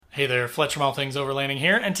Hey there, Fletcher from All Things Overlanding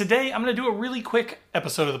here, and today I'm going to do a really quick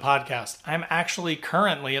episode of the podcast. I'm actually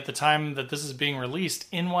currently, at the time that this is being released,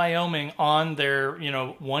 in Wyoming on their,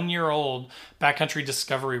 1-year-old backcountry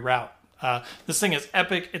discovery route. This thing is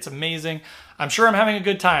epic. It's amazing. I'm sure I'm having a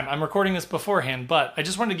good time. I'm recording this beforehand, but I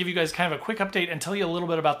just wanted to give you guys kind of a quick update and tell you a little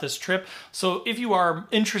bit about this trip. So if you are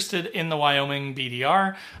interested in the Wyoming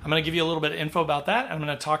BDR, I'm going to give you a little bit of info about that. I'm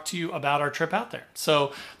going to talk to you about our trip out there.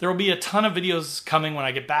 So there will be a ton of videos coming when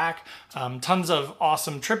I get back. Tons of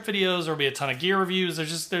awesome trip videos. There will be a ton of gear reviews.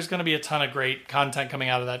 There's going to be a ton of great content coming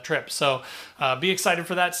out of that trip. So be excited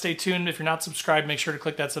for that. Stay tuned. If you're not subscribed, make sure to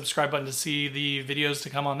click that subscribe button to see the videos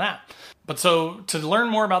to come on that. But so to learn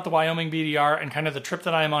more about the Wyoming BDR and kind of the trip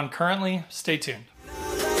that I am on currently, stay tuned.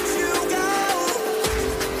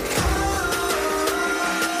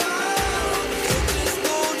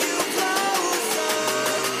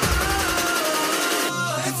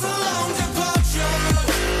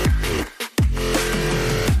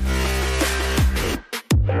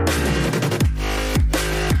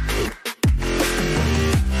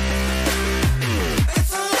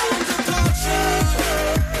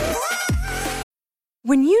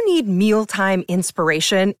 When you need mealtime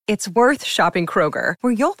inspiration, it's worth shopping Kroger,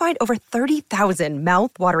 where you'll find over 30,000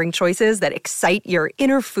 mouth-watering choices that excite your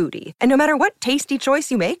inner foodie. And no matter what tasty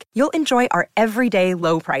choice you make, you'll enjoy our everyday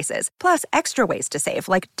low prices, plus extra ways to save,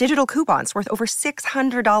 like digital coupons worth over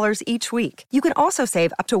 $600 each week. You can also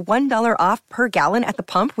save up to $1 off per gallon at the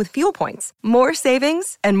pump with fuel points. More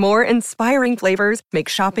savings and more inspiring flavors make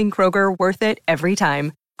shopping Kroger worth it every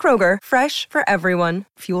time. Kroger, fresh for everyone.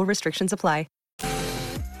 Fuel restrictions apply.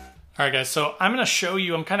 All right, guys, so I'm going to show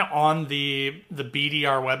you, I'm kind of on the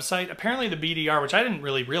BDR website. Apparently the BDR, which I didn't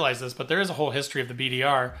really realize this, but there is a whole history of the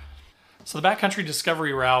BDR. So the Backcountry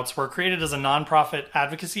Discovery Routes were created as a nonprofit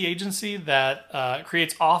advocacy agency that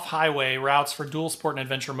creates off-highway routes for dual sport and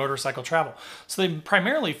adventure motorcycle travel. So they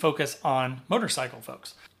primarily focus on motorcycle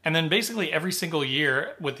folks. And then basically every single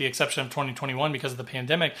year, with the exception of 2021 because of the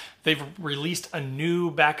pandemic, they've released a new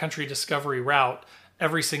backcountry discovery route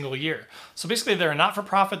every single year. So basically they're a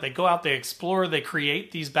not-for-profit, they go out, they explore, they create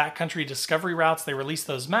these backcountry discovery routes, they release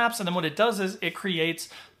those maps, and then what it does is it creates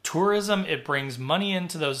tourism, it brings money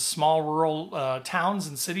into those small rural towns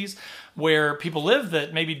and cities where people live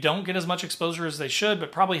that maybe don't get as much exposure as they should,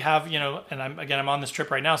 but probably have, and I'm on this trip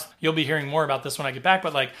right now, so you'll be hearing more about this when I get back,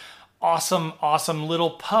 but like awesome little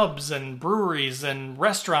pubs and breweries and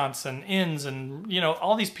restaurants and inns and,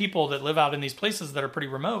 all these people that live out in these places that are pretty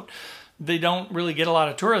remote. They don't really get a lot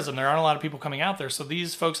of tourism. There aren't a lot of people coming out there. So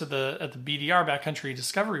these folks at the BDR, Backcountry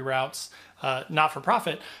Discovery Routes,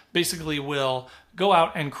 not-for-profit, basically will go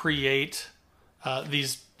out and create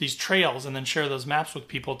these trails and then share those maps with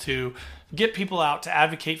people to get people out to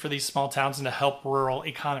advocate for these small towns and to help rural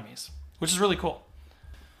economies, which is really cool.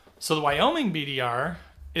 So the Wyoming BDR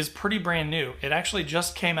is pretty brand new. It actually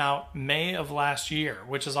just came out May of last year,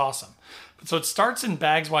 which is awesome. So it starts in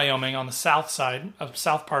Baggs, Wyoming, on the south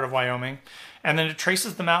part of Wyoming, and then it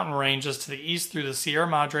traces the mountain ranges to the east through the Sierra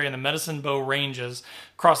Madre and the Medicine Bow Ranges,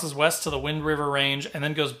 crosses west to the Wind River Range, and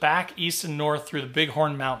then goes back east and north through the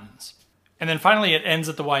Bighorn Mountains. And then finally it ends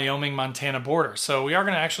at the Wyoming-Montana border. So we are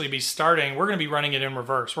going to actually be we're going to be running it in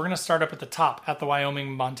reverse. We're going to start up at the top at the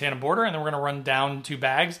Wyoming-Montana border, and then we're going to run down to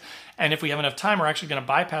Baggs. And if we have enough time, we're actually going to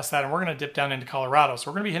bypass that, and we're going to dip down into Colorado. So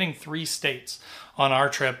we're going to be hitting 3 states on our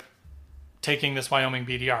trip taking this Wyoming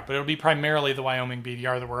BDR, but it'll be primarily the Wyoming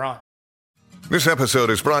BDR that we're on. This episode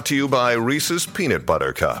is brought to you by Reese's Peanut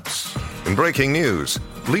Butter Cups. In breaking news,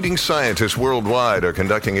 leading scientists worldwide are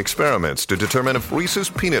conducting experiments to determine if Reese's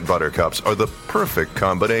Peanut Butter Cups are the perfect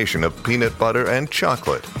combination of peanut butter and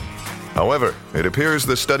chocolate. However, it appears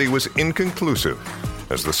the study was inconclusive,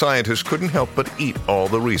 as the scientists couldn't help but eat all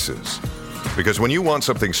the Reese's. Because when you want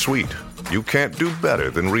something sweet, you can't do better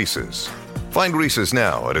than Reese's. Find Reese's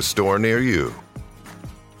now at a store near you.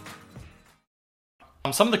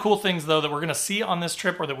 Some of the cool things, though, that we're going to see on this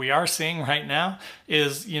trip, or that we are seeing right now,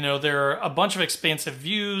 is, there are a bunch of expansive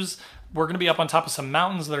views. We're going to be up on top of some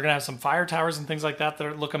mountains that are going to have some fire towers and things like that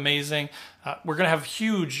that look amazing. We're going to have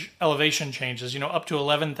huge elevation changes, up to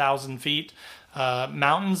 11,000 feet.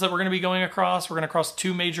 Mountains that we're going to be going across. We're going to cross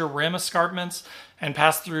 2 major rim escarpments and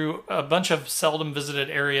pass through a bunch of seldom visited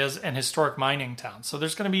areas and historic mining towns. So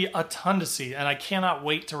there's going to be a ton to see, and I cannot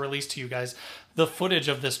wait to release to you guys the footage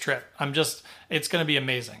of this trip. It's going to be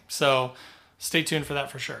amazing. So stay tuned for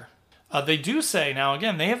that for sure. They do say, now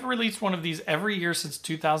again, they have released one of these every year since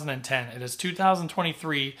 2010. It is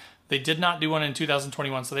 2023. They did not do one in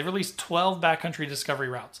 2021. So they've released 12 backcountry discovery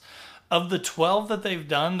routes. Of the 12 that they've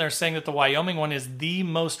done, they're saying that the Wyoming one is the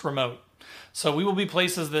most remote. So we will be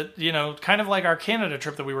places that, kind of like our Canada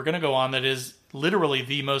trip that we were going to go on, that is literally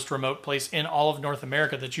the most remote place in all of North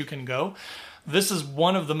America that you can go. This is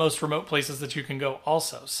one of the most remote places that you can go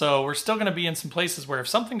also. So we're still going to be in some places where if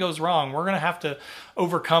something goes wrong, we're going to have to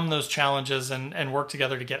overcome those challenges and work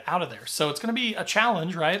together to get out of there. So it's going to be a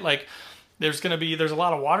challenge, right? Like there's a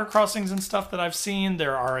lot of water crossings and stuff that I've seen.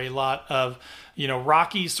 There are a lot of,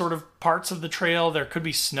 rocky sort of parts of the trail. There could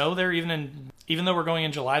be snow there, even though we're going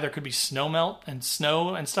in July, there could be snow melt and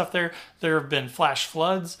snow and stuff there. There have been flash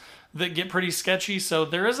floods that get pretty sketchy. So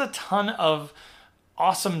there is a ton of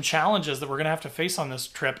awesome challenges that we're going to have to face on this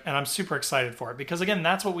trip, and I'm super excited for it because, again,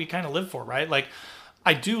 that's what we kind of live for, right? Like,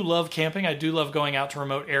 I do love camping. I do love going out to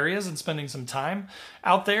remote areas and spending some time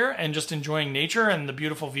out there and just enjoying nature and the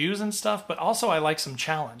beautiful views and stuff, but also I like some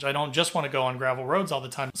challenge. I don't just want to go on gravel roads all the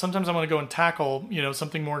time. Sometimes I want to go and tackle,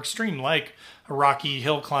 something more extreme like a rocky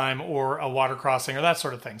hill climb or a water crossing or that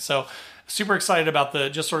sort of thing. So super excited about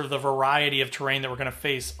just sort of the variety of terrain that we're going to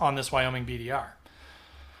face on this Wyoming BDR.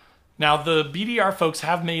 Now, the BDR folks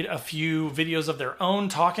have made a few videos of their own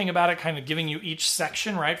talking about it, kind of giving you each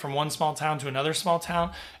section, right, from one small town to another small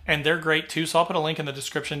town, and they're great too. So I'll put a link in the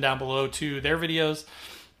description down below to their videos.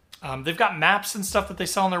 They've got maps and stuff that they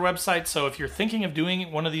sell on their website, so if you're thinking of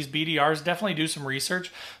doing one of these BDRs, definitely do some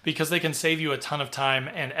research because they can save you a ton of time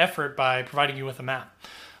and effort by providing you with a map.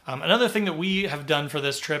 Another thing that we have done for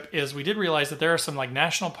this trip is we did realize that there are some like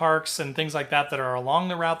national parks and things like that that are along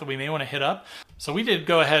the route that we may want to hit up. So we did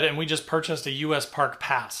go ahead and we just purchased a U.S. Park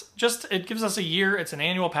Pass. It gives us a year. It's an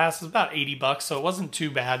annual pass. It's about $80, so it wasn't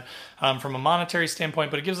too bad from a monetary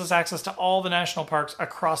standpoint, but it gives us access to all the national parks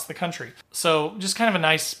across the country. So just kind of a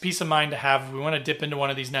nice peace of mind to have. If we want to dip into one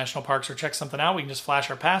of these national parks or check something out, we can just flash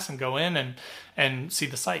our pass and go in and see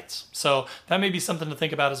the sights. So that may be something to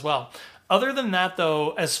think about as well. Other than that,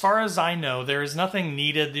 though, as far as I know, there is nothing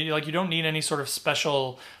needed. Like, you don't need any sort of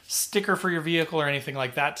special sticker for your vehicle or anything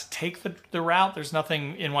like that to take the route. There's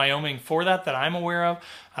nothing in Wyoming for that I'm aware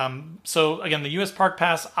of. So again, the U.S. Park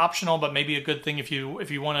Pass, optional, but maybe a good thing if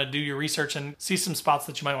you want to do your research and see some spots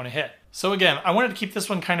that you might want to hit. So again, I wanted to keep this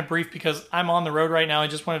one kind of brief because I'm on the road right now. I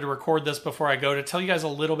just wanted to record this before I go to tell you guys a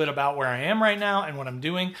little bit about where I am right now and what I'm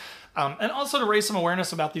doing. And also to raise some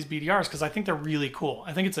awareness about these BDRs because I think they're really cool.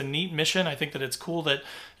 I think it's a neat mission. I think that it's cool that,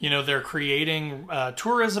 they're creating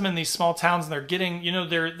tourism in these small towns and they're getting,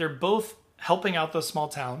 they're both helping out those small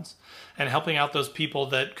towns and helping out those people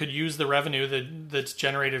that could use the revenue that's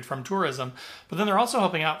generated from tourism. But then they're also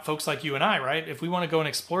helping out folks like you and I, right? If we want to go and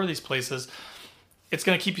explore these places, it's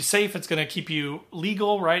going to keep you safe. It's going to keep you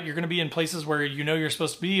legal, right? You're going to be in places where you're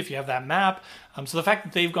supposed to be if you have that map. So the fact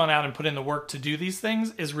that they've gone out and put in the work to do these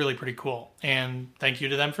things is really pretty cool. And thank you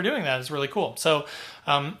to them for doing that. It's really cool. So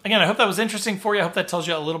again, I hope that was interesting for you. I hope that tells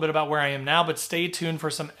you a little bit about where I am now, but stay tuned for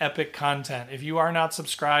some epic content. If you are not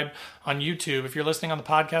subscribed on YouTube, if you're listening on the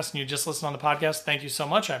podcast and you just listen on the podcast, thank you so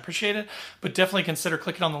much. I appreciate it. But definitely consider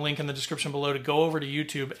clicking on the link in the description below to go over to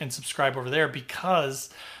YouTube and subscribe over there because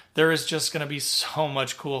there is just going to be so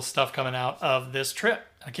much cool stuff coming out of this trip.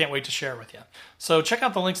 I can't wait to share it with you. So check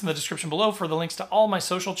out the links in the description below for the links to all my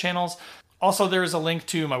social channels. Also, there is a link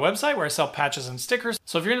to my website where I sell patches and stickers.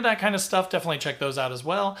 So if you're into that kind of stuff, definitely check those out as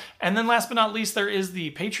well. And then last but not least, there is the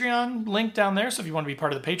Patreon link down there. So if you want to be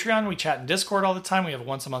part of the Patreon, we chat in Discord all the time. We have a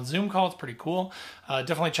once a month Zoom call. It's pretty cool.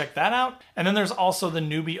 Definitely check that out. And then there's also the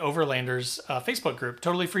Newbie Overlanders Facebook group.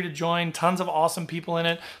 Totally free to join. Tons of awesome people in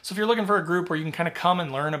it. So if you're looking for a group where you can kind of come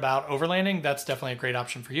and learn about overlanding, that's definitely a great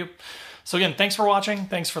option for you. So again, thanks for watching.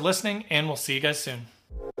 Thanks for listening. And we'll see you guys soon.